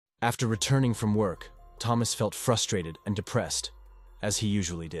After returning from work, Thomas felt frustrated and depressed, as he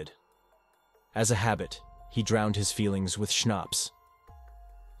usually did. As a habit, he drowned his feelings with schnapps.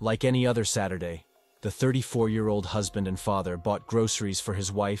 Like any other Saturday, the 34-year-old husband and father bought groceries for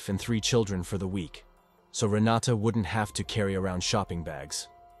his wife and 3 children for the week, so Renata wouldn't have to carry around shopping bags.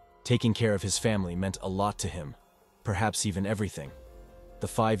 Taking care of his family meant a lot to him, perhaps even everything. The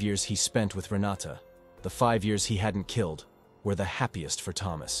 5 years he spent with Renata, the 5 years he hadn't killed, were the happiest for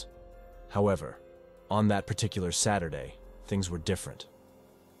Thomas. However, on that particular Saturday, things were different.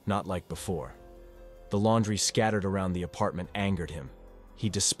 Not like before. The laundry scattered around the apartment angered him. He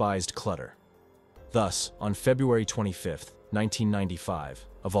despised clutter. Thus, on February 25, 1995,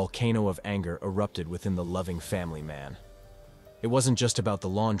 a volcano of anger erupted within the loving family man. It wasn't just about the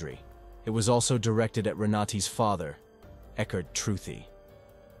laundry. It was also directed at Renati's father, Eckhard Truthy.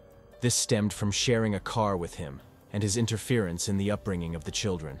 This stemmed from sharing a car with him and his interference in the upbringing of the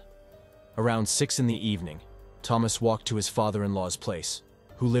children. Around 6 in the evening, Thomas walked to his father-in-law's place,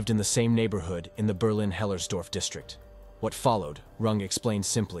 who lived in the same neighborhood in the Berlin-Hellersdorf district. What followed, Rung explained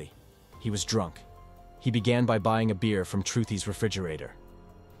simply. He was drunk. He began by buying a beer from Truthy's refrigerator.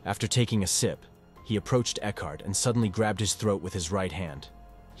 After taking a sip, he approached Eckhard and suddenly grabbed his throat with his right hand.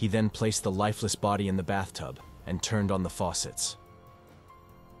 He then placed the lifeless body in the bathtub and turned on the faucets.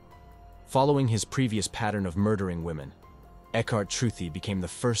 Following his previous pattern of murdering women, Eckhard Truthy became the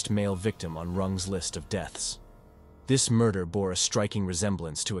first male victim on Rung's list of deaths. This murder bore a striking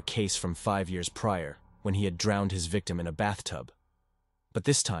resemblance to a case from 5 years prior, when he had drowned his victim in a bathtub. But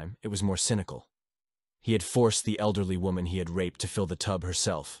this time, it was more cynical. He had forced the elderly woman he had raped to fill the tub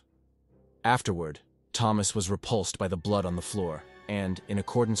herself. Afterward, Thomas was repulsed by the blood on the floor, and, in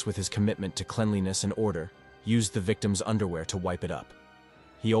accordance with his commitment to cleanliness and order, used the victim's underwear to wipe it up.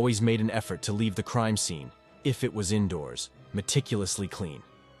 He always made an effort to leave the crime scene, if it was indoors, meticulously clean.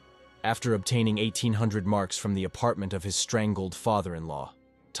 After obtaining 1,800 marks from the apartment of his strangled father-in-law,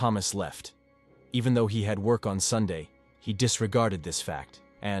 Thomas left. Even though he had work on Sunday, he disregarded this fact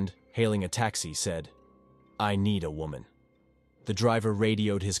and, hailing a taxi, said, "I need a woman." The driver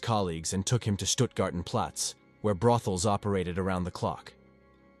radioed his colleagues and took him to Stuttgartenplatz, where brothels operated around the clock.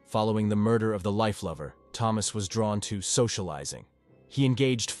 Following the murder of the life lover, Thomas was drawn to socializing. He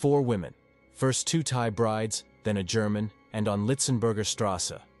engaged 4 women, first 2 Thai brides, then a German, and on Litzenberger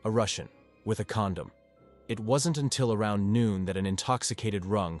Strasse, a Russian, with a condom. It wasn't until around noon that an intoxicated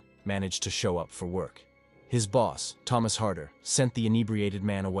Rung managed to show up for work. His boss, Thomas Harder, sent the inebriated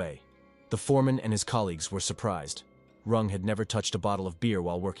man away. The foreman and his colleagues were surprised. Rung had never touched a bottle of beer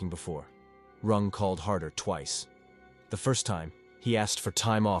while working before. Rung called Harder twice. The first time, he asked for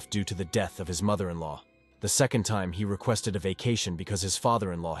time off due to the death of his mother-in-law. The second time, he requested a vacation because his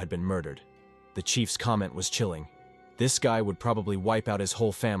father-in-law had been murdered. The chief's comment was chilling. This guy would probably wipe out his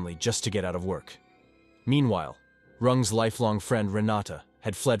whole family just to get out of work. Meanwhile, Rung's lifelong friend Renata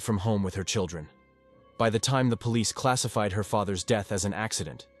had fled from home with her children. By the time the police classified her father's death as an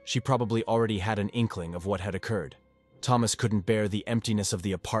accident, she probably already had an inkling of what had occurred. Thomas couldn't bear the emptiness of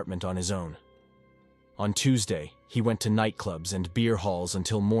the apartment on his own. On Tuesday, he went to nightclubs and beer halls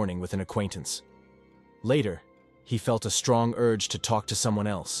until morning with an acquaintance. Later, he felt a strong urge to talk to someone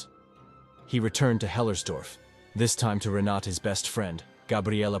else. He returned to Hellersdorf, this time to Renata's best friend,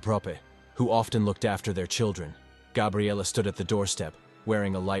 Gabriela Proppe, who often looked after their children. Gabriela stood at the doorstep,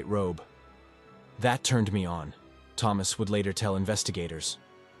 wearing a light robe. "That turned me on," Thomas would later tell investigators.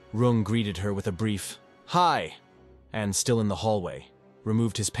 Rung greeted her with a brief, "Hi!" and, still in the hallway,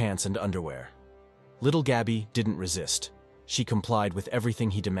 removed his pants and underwear. Little Gabby didn't resist. She complied with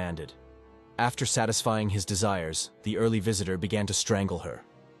everything he demanded. After satisfying his desires, the early visitor began to strangle her.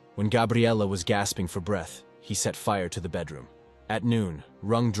 When Gabriela was gasping for breath, he set fire to the bedroom. At noon,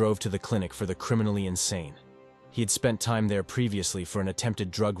 Rung drove to the clinic for the criminally insane. He had spent time there previously for an attempted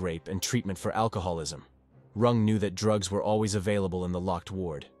drug rape and treatment for alcoholism. Rung knew that drugs were always available in the locked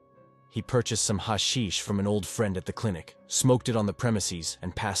ward. He purchased some hashish from an old friend at the clinic, smoked it on the premises,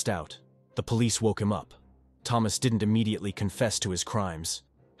 and passed out. The police woke him up. Thomas didn't immediately confess to his crimes.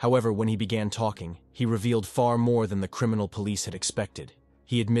 However, when he began talking, he revealed far more than the criminal police had expected.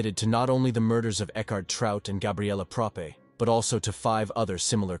 He admitted to not only the murders of Eckhard Traut and Gabriela Proppe, but also to 5 other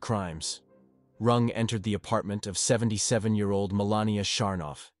similar crimes. Rung entered the apartment of 77-year-old Melania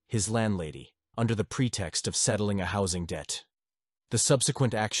Sharnov, his landlady, under the pretext of settling a housing debt. The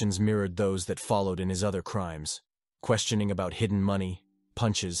subsequent actions mirrored those that followed in his other crimes: questioning about hidden money,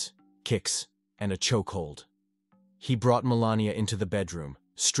 punches, kicks, and a chokehold. He brought Melania into the bedroom,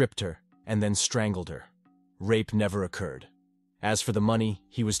 stripped her, and then strangled her. Rape never occurred. As for the money,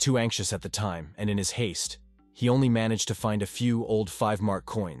 he was too anxious at the time, and in his haste, He only managed to find a few old 5-mark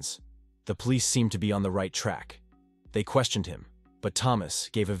coins. The police seemed to be on the right track. They questioned him, but Thomas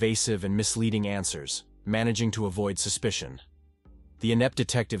gave evasive and misleading answers, managing to avoid suspicion. The inept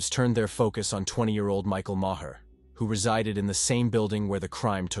detectives turned their focus on 20-year-old Michael Maher, who resided in the same building where the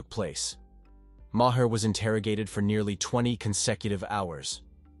crime took place. Maher was interrogated for nearly 20 consecutive hours.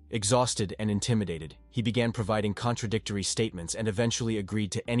 Exhausted and intimidated, he began providing contradictory statements and eventually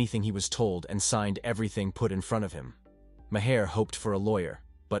agreed to anything he was told and signed everything put in front of him. Maher hoped for a lawyer,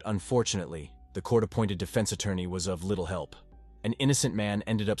 but unfortunately, the court-appointed defense attorney was of little help. An innocent man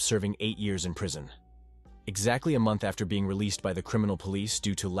ended up serving 8 years in prison. Exactly a month after being released by the criminal police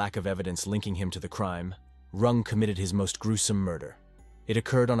due to lack of evidence linking him to the crime, Rung committed his most gruesome murder. It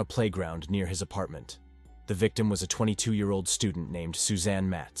occurred on a playground near his apartment. The victim was a 22-year-old student named Suzanne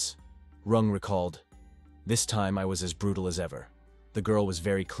Matz. Rung recalled, "This time I was as brutal as ever. The girl was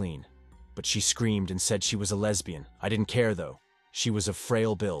very clean, but she screamed and said she was a lesbian. I didn't care though. She was of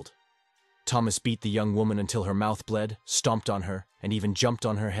frail build. Thomas beat the young woman until her mouth bled, stomped on her, and even jumped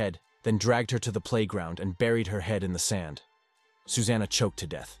on her head, then dragged her to the playground and buried her head in the sand. Susanna choked to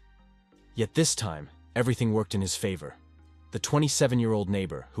death. Yet this time, everything worked in his favor. The 27-year-old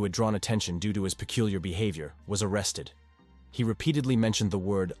neighbor, who had drawn attention due to his peculiar behavior, was arrested. He repeatedly mentioned the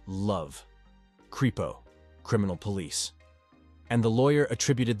word love. Kripo, criminal police. And the lawyer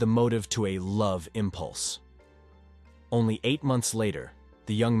attributed the motive to a love impulse. Only 8 months later,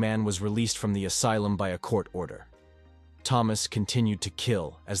 the young man was released from the asylum by a court order. Thomas continued to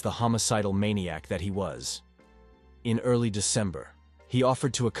kill as the homicidal maniac that he was. In early December, he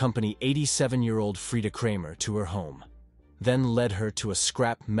offered to accompany 87-year-old Frida Kramer to her home, then led her to a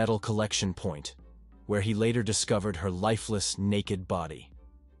scrap metal collection point, where he later discovered her lifeless, naked body.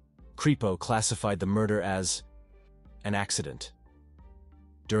 Kripo classified the murder as an accident.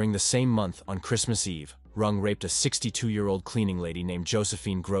 During the same month, on Christmas Eve, Rung raped a 62-year-old cleaning lady named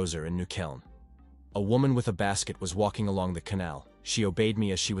Josephine Grozer in New Keln. A woman with a basket was walking along the canal. She obeyed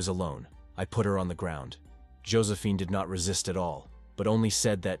me as she was alone. I put her on the ground. Josephine did not resist at all, but only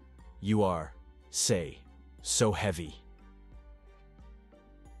said that, "You are, say, so heavy."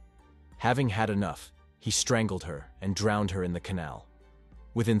 Having had enough, he strangled her and drowned her in the canal.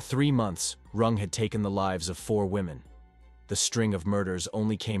 Within 3 months, Rung had taken the lives of 4 women. The string of murders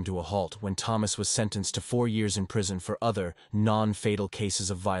only came to a halt when Thomas was sentenced to 4 years in prison for other, non-fatal cases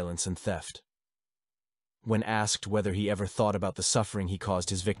of violence and theft. When asked whether he ever thought about the suffering he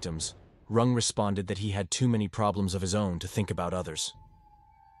caused his victims, Rung responded that he had too many problems of his own to think about others.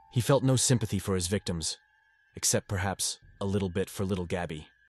 He felt no sympathy for his victims, except perhaps a little bit for little Gabby.